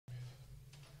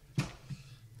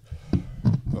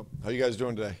How you guys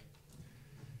doing today?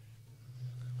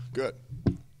 Good.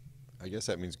 I guess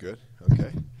that means good.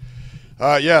 Okay.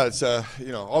 Yeah, it's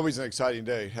always an exciting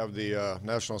day. Have the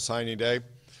National Signing Day.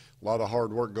 A lot of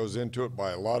hard work goes into it by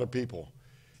a lot of people,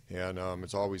 and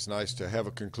it's always nice to have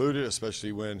it concluded,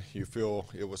 especially when you feel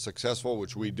it was successful,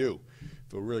 which we do.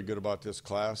 Feel really good about this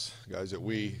class, guys.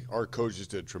 Our coaches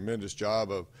did a tremendous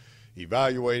job of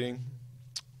evaluating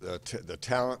the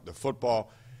talent, the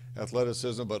football,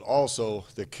 athleticism, but also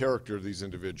the character of these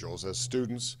individuals as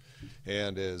students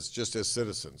and as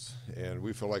citizens. And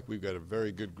we feel like we've got a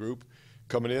very good group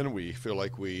coming in. We feel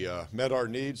like we met our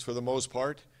needs for the most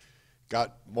part,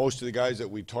 got most of the guys that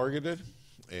we targeted,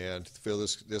 and feel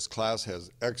this class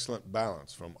has excellent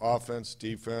balance from offense,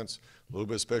 defense, a little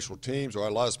bit of special teams, or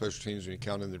a lot of special teams when you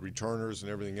count in the returners and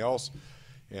everything else.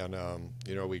 And,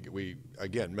 we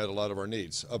again, met a lot of our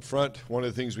needs. Up front, one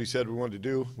of the things we said we wanted to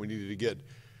do, we needed to get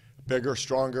bigger,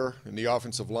 stronger in the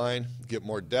offensive line, get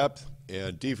more depth,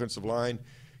 and defensive line,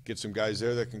 get some guys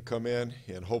there that can come in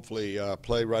and hopefully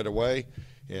play right away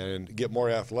and get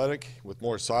more athletic with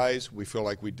more size. We feel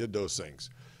like we did those things.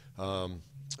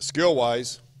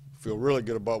 Skill-wise, feel really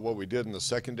good about what we did in the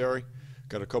secondary.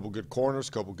 Got a couple good corners,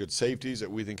 a couple good safeties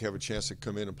that we think have a chance to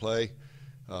come in and play,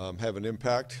 have an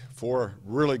impact. 4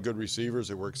 really good receivers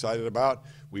that we're excited about.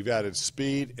 We've added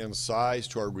speed and size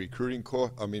to our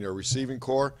receiving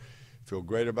core. Feel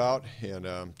great about,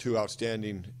 and 2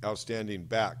 outstanding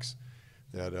backs.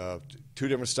 That 2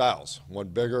 different styles. One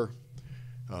bigger,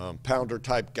 pounder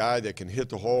type guy that can hit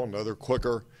the hole, another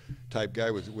quicker type guy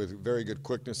with very good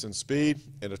quickness and speed,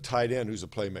 and a tight end who's a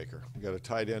playmaker. We got a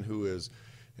tight end who is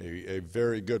a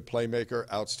very good playmaker,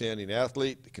 outstanding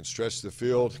athlete, can stretch the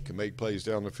field, can make plays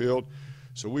down the field.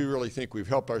 So we really think we've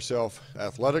helped ourselves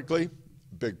athletically,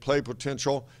 big play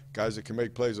potential, guys that can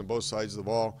make plays on both sides of the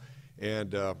ball,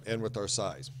 and with our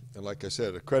size. And like I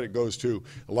said, the credit goes to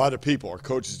a lot of people. Our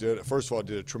coaches first of all,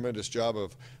 did a tremendous job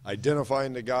of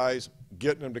identifying the guys,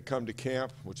 getting them to come to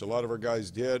camp, which a lot of our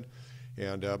guys did,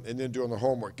 and then doing the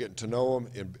homework, getting to know them,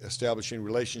 and establishing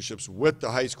relationships with the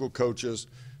high school coaches,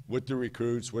 with the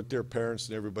recruits, with their parents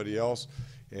and everybody else.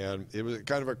 And it was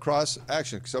kind of a cross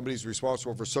action. Somebody's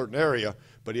responsible for a certain area,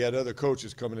 but he had other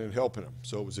coaches coming in and helping him.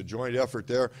 So it was a joint effort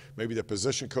there. Maybe the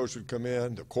position coach would come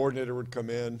in, the coordinator would come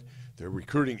in, the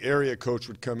recruiting area coach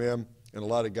would come in, and a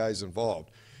lot of guys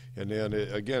involved. And then,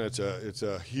 again, it's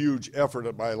a huge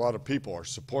effort by a lot of people. Our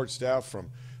support staff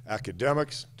from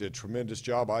academics did a tremendous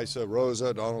job. Isa,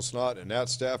 Rosa, Donald Snott, and that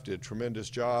staff did a tremendous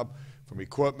job, from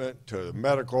equipment to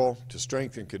medical to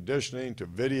strength and conditioning to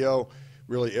video,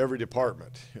 really every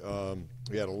department.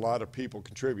 We had a lot of people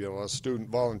contribute, a lot of student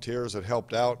volunteers that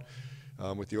helped out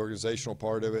with the organizational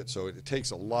part of it. So it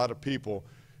takes a lot of people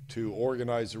to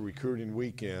organize the recruiting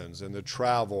weekends and the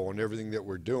travel and everything that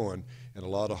we're doing, and a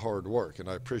lot of hard work. And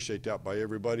I appreciate that by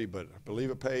everybody, but I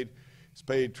believe it's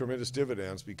paid tremendous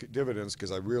dividends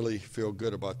because I really feel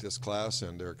good about this class,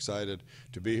 and they're excited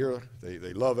to be here.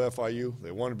 They love FIU.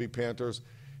 They want to be Panthers,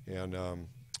 and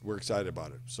we're excited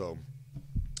about it. So,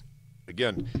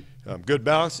 again, good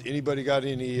balance. Anybody got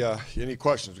any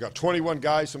questions? We've got 21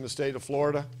 guys from the state of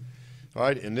Florida, all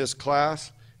right, in this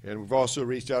class. And we've also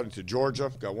reached out into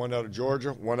Georgia. Got 1 out of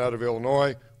Georgia, 1 out of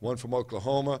Illinois, 1 from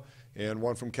Oklahoma, and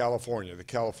 1 from California.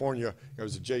 There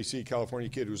was a JC California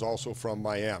kid who's also from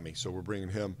Miami, so we're bringing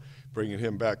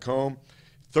him back home.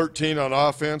 13 on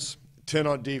offense, 10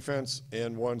 on defense,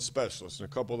 and 1 specialist. And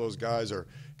a couple of those guys are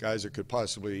guys that could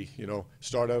possibly,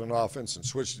 start out on offense and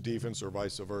switch to defense, or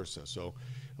vice versa. So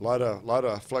a lot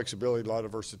of flexibility, a lot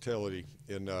of versatility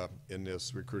in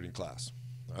this recruiting class.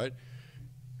 All right.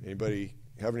 Anybody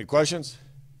have any questions?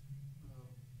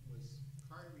 Was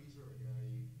Kari Reeser a guy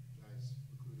you guys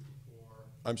recruited before?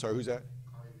 I'm sorry, who's that?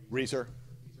 Kari Reeser.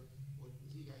 Was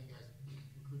he a guy you guys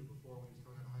recruited before when he was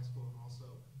coming out of high school? And also,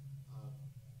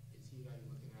 is he a guy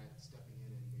you're looking at stepping in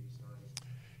and maybe starting?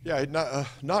 Yeah,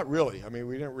 not really. I mean,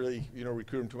 we didn't really,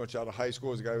 recruit him too much out of high school.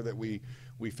 He was a guy that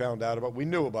we found out about. We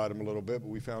knew about him a little bit, but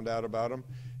we found out about him.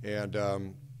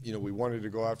 And, we wanted to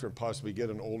go after and possibly get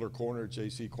an older corner,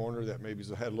 JC corner, that maybe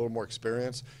had a little more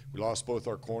experience. We lost both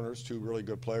our corners, 2 really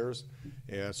good players.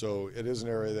 And so it is an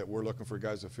area that we're looking for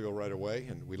guys to fill right away.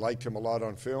 And we liked him a lot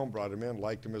on film, brought him in,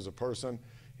 liked him as a person.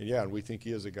 And, yeah, and we think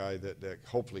he is a guy that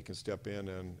hopefully can step in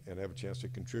and have a chance to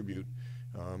contribute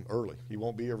early. He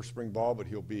won't be here for spring ball, but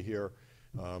he'll be here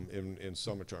in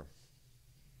summer term.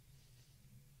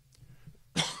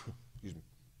 Excuse me.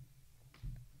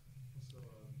 So,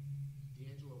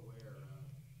 D'Angelo Ware,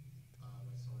 I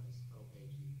saw on his title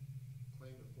page, he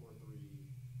claimed a 4.3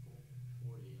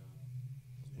 40.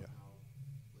 How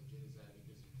legit is that? I mean,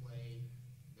 does he play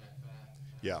that fast?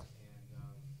 Yeah. And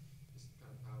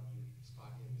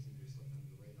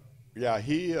Yeah,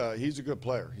 he's a good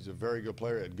player. He's a very good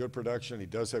player. He had good production. He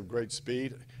does have great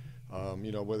speed.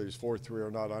 You know, whether he's 4.3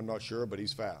 or not, I'm not sure, but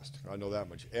he's fast. I know that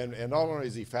much. And not only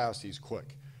is he fast, he's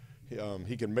quick.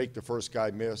 He can make the first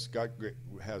guy miss.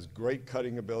 Has great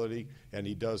cutting ability, and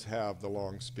he does have the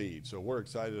long speed. So we're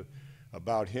excited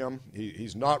about him.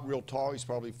 He's not real tall. He's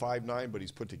probably 5'9", but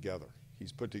he's put together.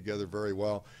 He's put together very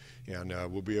well, and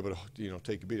we'll be able to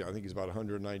take a beat. I think he's about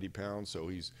 190 pounds, so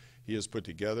he is put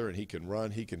together, and he can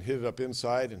run. He can hit it up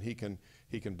inside, and he can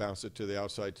bounce it to the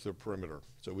outside to the perimeter.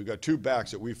 So we've got two backs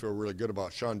that we feel really good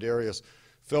about. Shondarius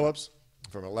Phillips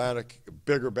from Atlantic, a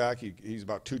bigger back. He's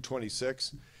about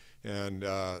 226, and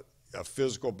a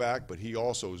physical back, but he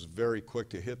also is very quick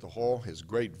to hit the hole, has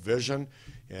great vision,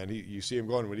 and you see him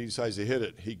going. When he decides to hit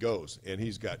it, he goes, and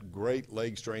he's got great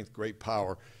leg strength, great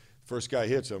power. First guy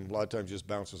hits him, a lot of times just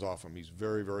bounces off him. He's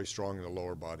very, very strong in the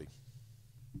lower body.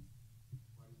 Why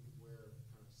do you think Ware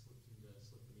kind of slipped beneath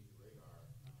the radar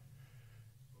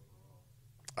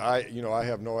overall? I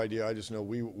have no idea. I just know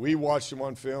we watched him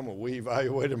on film, and we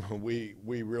evaluated him, and we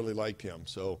really liked him.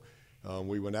 So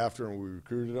we went after him, we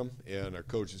recruited him, and our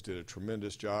coaches did a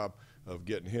tremendous job of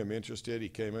getting him interested. He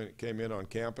came in on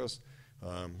campus,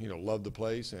 loved the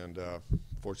place, and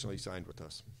fortunately signed with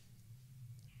us.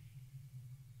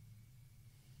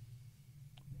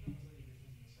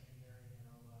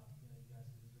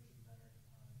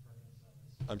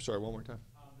 I'm sorry, one more time.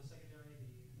 The secondary,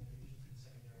 the additions to the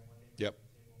secondary, and what they bring Yep. to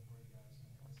the table for you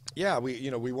guys.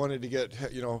 Yeah, we wanted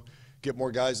to get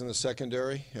more guys in the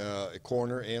secondary,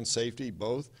 corner and safety,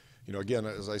 both. Again,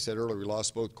 as I said earlier, we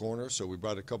lost both corners, so we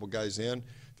brought a couple guys in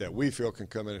that we feel can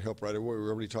come in and help right away. We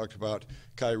already talked about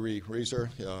Kyrie Reeser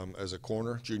as a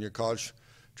corner, junior college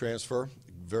transfer.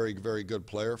 Very, very good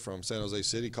player from San Jose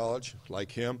City College,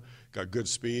 like him. Got good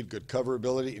speed, good cover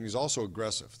ability, and he's also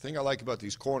aggressive. The thing I like about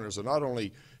these corners, they're not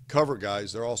only cover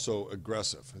guys, they're also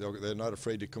aggressive. They're not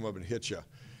afraid to come up and hit you.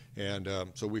 And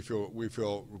so we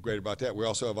feel great about that. We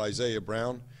also have Isaiah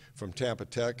Brown from Tampa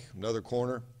Tech, another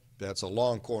corner. That's a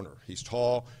long corner. He's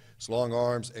tall, has long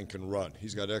arms, and can run.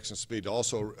 He's got excellent speed.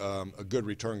 Also a good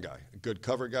return guy, a good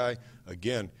cover guy.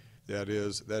 Again, that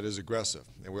is aggressive.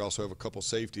 And we also have a couple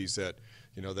safeties that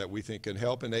we think can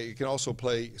help. And they can also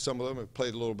play. Some of them have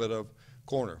played a little bit of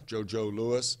corner. JoJo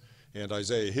Lewis and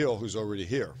Isaiah Hill, who's already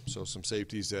here. So some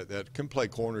safeties that can play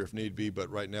corner if need be.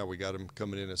 But right now we got them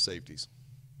coming in as safeties.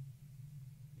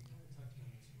 You kind of touched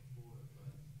on this before,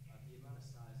 but the amount of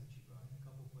size that you brought in, a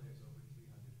couple players over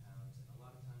 300 pounds, and a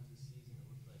lot of times this season it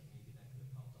looked like maybe that could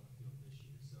have helped on the field this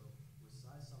year. So was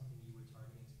size something you were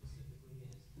targeting specifically,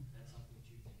 and is that something that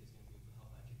you think is going to be able to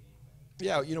help out your game plan?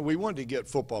 Yeah, we wanted to get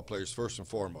football players first and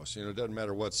foremost. It doesn't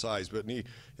matter what size, but in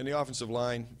the offensive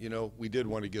line, we did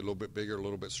want to get a little bit bigger, a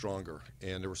little bit stronger.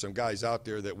 And there were some guys out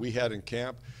there that we had in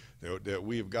camp that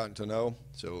we have gotten to know.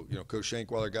 So, Coach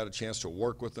Shankweiler got a chance to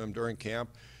work with them during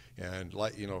camp and,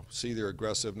 see their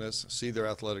aggressiveness, see their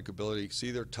athletic ability,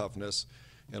 see their toughness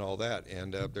and all that.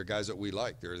 And they're guys that we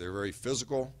like. They're very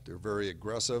physical. They're very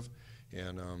aggressive.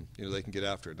 And, they can get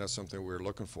after it. And that's something we're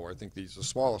looking for. I think the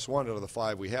smallest one out of the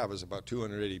five we have is about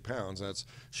 280 pounds. And that's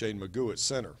Shane Magoo at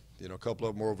center. A couple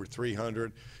of them are over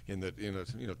 300 in a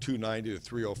 290 to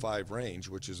 305 range,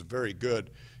 which is very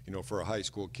good, for a high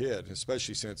school kid,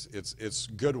 especially since it's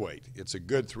good weight. It's a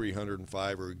good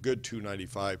 305 or a good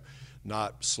 295,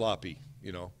 not sloppy.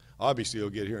 Obviously they'll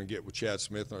get here and get with Chad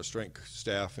Smith and our strength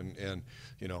staff and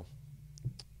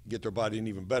get their body in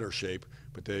even better shape,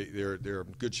 but they're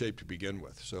in good shape to begin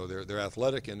with. So they're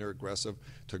athletic and they're aggressive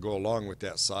to go along with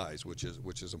that size, which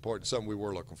is important. Something we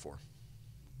were looking for.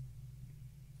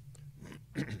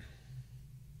 Which of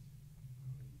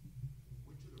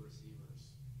the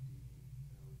receivers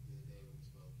the other day when we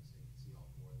spoke, you said you could see all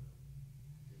four of them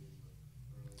fit in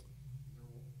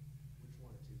early. Which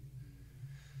one or two could be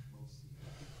most seen?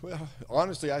 Well,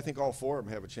 honestly, I think all four of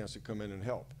them have a chance to come in and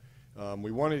help.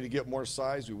 We wanted to get more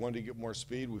size. We wanted to get more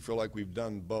speed. We feel like we've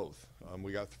done both.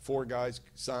 We got 4 guys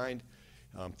signed.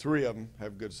 3 of them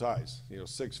have good size.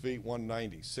 6 feet,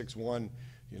 190, 6'1",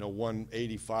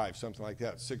 185, something like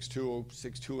that. 6'2",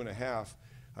 6'2 and a half.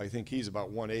 I think he's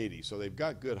about 180. So they've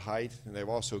got good height and they've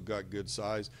also got good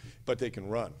size, but they can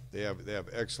run. They have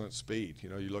excellent speed. You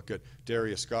look at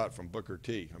Darius Scott from Booker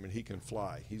T. I mean, he can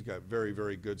fly. He's got very,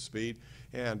 very good speed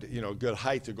and good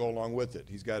height to go along with it.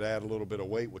 He's got to add a little bit of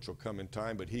weight, which will come in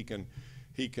time, but he can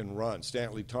run.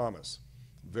 Stanley Thomas,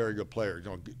 very good player.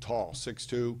 Tall,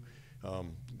 6'2".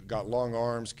 Got long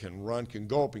arms, can run, can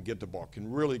go up and get the ball, can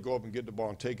really go up and get the ball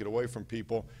and take it away from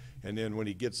people. And then when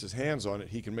he gets his hands on it,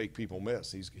 he can make people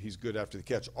miss. He's good after the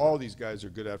catch. All these guys are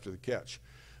good after the catch.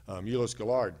 Ulis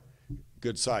Gillard,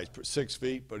 good size, 6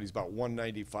 feet, but he's about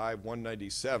 195,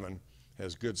 197,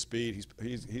 has good speed.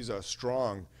 He's a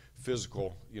strong,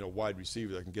 physical, wide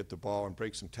receiver that can get the ball and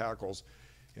break some tackles.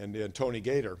 And then Tony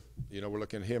Gator, we're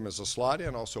looking at him as a slot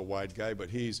in, also a wide guy, but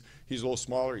he's a little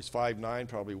smaller. He's 5'9",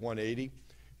 probably 180,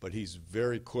 but he's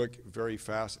very quick, very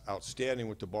fast, outstanding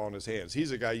with the ball in his hands.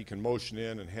 He's a guy you can motion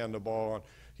in and hand the ball on,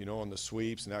 on the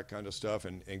sweeps and that kind of stuff,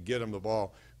 and get him the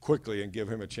ball quickly and give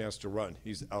him a chance to run.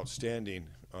 He's outstanding,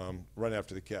 run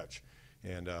after the catch,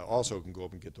 and also can go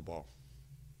up and get the ball.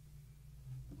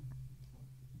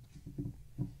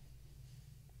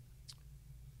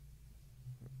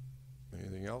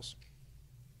 Anything else?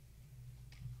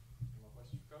 Any more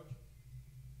questions for Coach?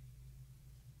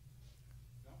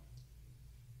 No? All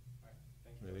right,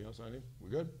 thank you. Anything else, Andy? We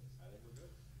good? I think we're good.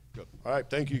 Good. All right,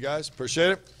 thank you guys.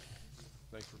 Appreciate it.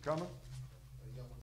 Thanks for coming.